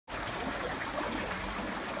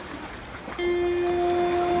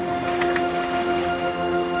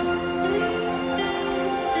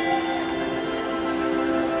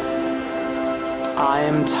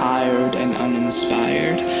am tired and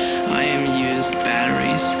uninspired. I am used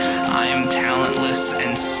batteries. I am talentless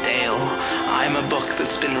and stale. I am a book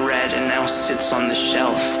that's been read and now sits on the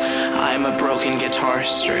shelf. I am a broken guitar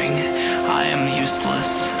string. I am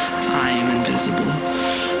useless. I am invisible.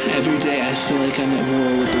 Every day I feel like I'm at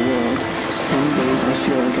war with the world. Some days I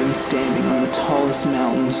feel like I'm standing on the tallest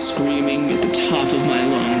mountain, screaming at the top of my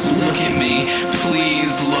lungs, "Look at me,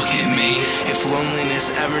 please look at me." If loneliness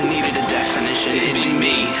ever needed a definition, it'd be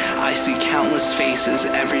me. I see countless faces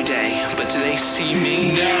every day, but do they see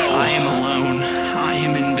me? No! I am alone. I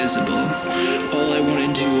am invisible. All I want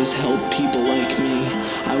to do is help people like me.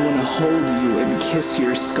 I want to hold you and kiss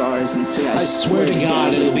your scars and say, I swear to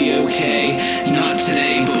God it'll be okay. Not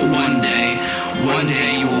today, but one day. One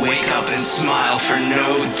day you will wake up and smile for no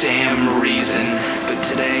damn reason. But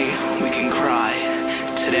today, we can cry.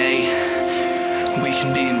 Today, we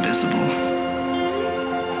can be invisible.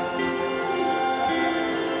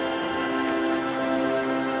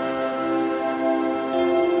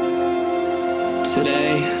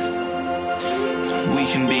 Today, we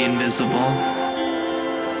can be invisible.